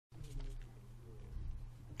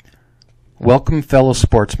Welcome, fellow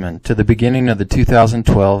sportsmen, to the beginning of the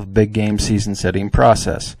 2012 big game season setting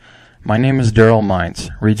process. My name is Daryl Mines,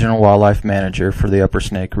 Regional Wildlife Manager for the Upper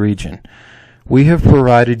Snake region. We have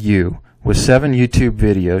provided you with 7 YouTube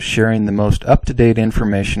videos sharing the most up-to-date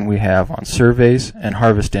information we have on surveys and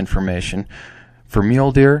harvest information for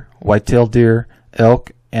mule deer, white-tailed deer,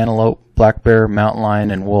 elk, antelope, black bear, mountain lion,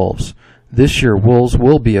 and wolves. This year, wolves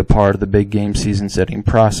will be a part of the big game season setting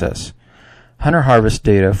process. Hunter harvest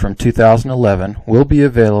data from 2011 will be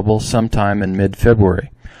available sometime in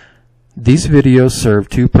mid-February. These videos serve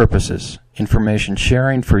 2 purposes: information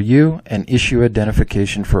sharing for you and issue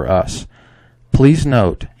identification for us. Please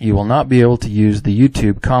note, you will not be able to use the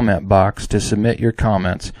YouTube comment box to submit your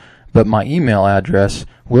comments, but my email address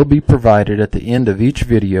will be provided at the end of each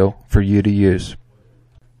video for you to use.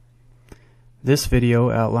 This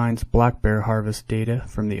video outlines black bear harvest data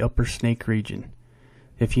from the Upper Snake region.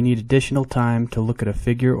 If you need additional time to look at a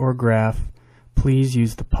figure or graph, please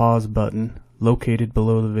use the pause button located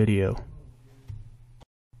below the video.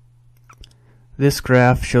 This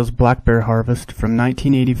graph shows black bear harvest from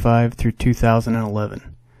 1985 through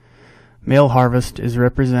 2011. Male harvest is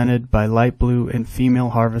represented by light blue and female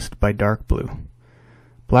harvest by dark blue.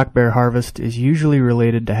 Black bear harvest is usually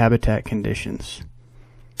related to habitat conditions.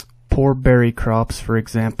 Poor berry crops, for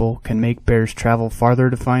example, can make bears travel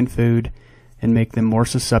farther to find food and make them more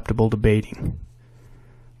susceptible to baiting.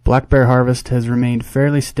 Black bear harvest has remained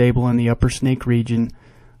fairly stable in the Upper Snake region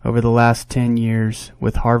over the last 10 years,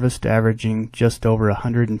 with harvest averaging just over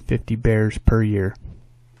 150 bears per year.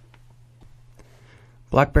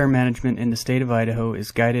 Black bear management in the state of Idaho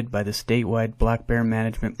is guided by the statewide Black Bear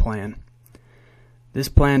Management Plan. This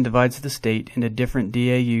plan divides the state into different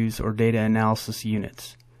DAUs, or data analysis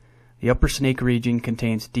units. The Upper Snake region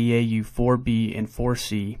contains DAU 4B and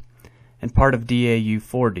 4C, and part of DAU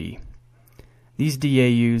 4D. These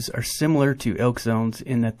DAUs are similar to elk zones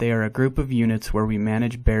in that they are a group of units where we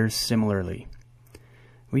manage bears similarly.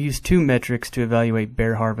 We use 2 metrics to evaluate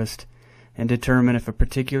bear harvest and determine if a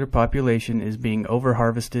particular population is being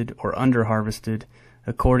over-harvested or under-harvested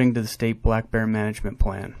according to the state black bear management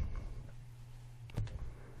plan.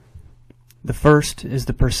 The first is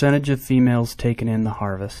the percentage of females taken in the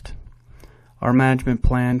harvest. Our management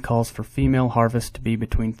plan calls for female harvest to be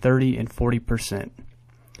between 30 and 40%.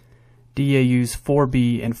 DAUs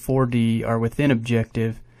 4B and 4D are within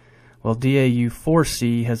objective, while DAU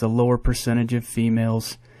 4C has a lower percentage of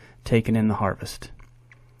females taken in the harvest.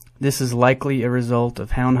 This is likely a result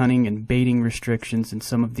of hound hunting and baiting restrictions in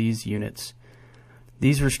some of these units.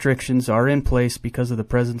 These restrictions are in place because of the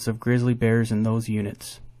presence of grizzly bears in those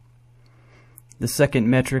units. The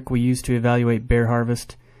second metric we use to evaluate bear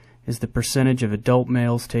harvest is the percentage of adult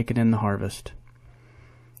males taken in the harvest.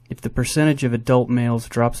 If the percentage of adult males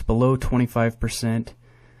drops below 25%,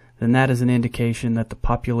 then that is an indication that the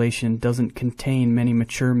population doesn't contain many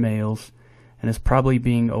mature males and is probably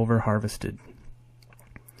being over-harvested.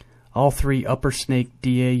 All 3 Upper Snake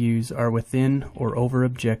DAUs are within or over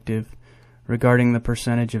objective regarding the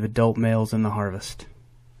percentage of adult males in the harvest.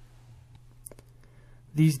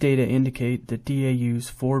 These data indicate that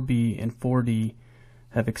DAUs 4B and 4D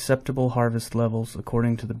have acceptable harvest levels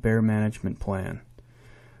according to the bear management plan,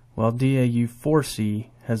 while DAU 4C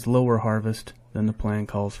has lower harvest than the plan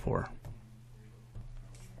calls for.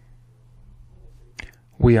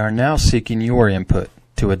 We are now seeking your input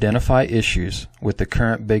to identify issues with the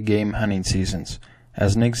current big game hunting seasons.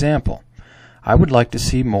 As an example, I would like to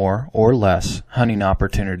see more or less hunting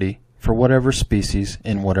opportunity for whatever species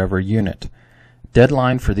in whatever unit.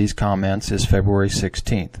 Deadline for these comments is February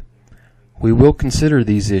 16th. We will consider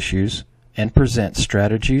these issues and present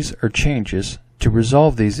strategies or changes to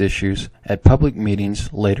resolve these issues at public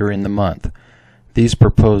meetings later in the month. These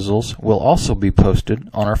proposals will also be posted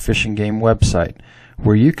on our Fish and Game website,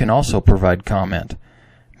 where you can also provide comment.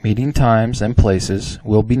 Meeting times and places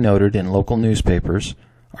will be noted in local newspapers,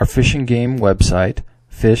 our Fish and Game website,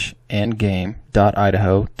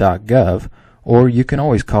 fishandgame.idaho.gov, or you can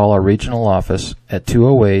always call our regional office at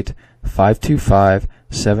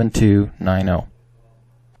 208-525-7290.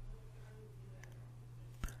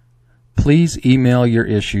 Please email your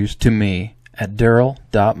issues to me at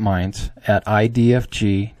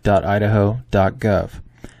daryl.mines@idfg.idaho.gov.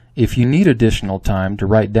 If you need additional time to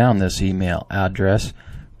write down this email address,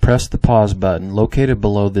 press the pause button located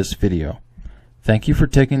below this video. Thank you for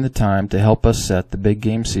taking the time to help us set the big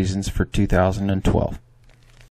game seasons for 2012.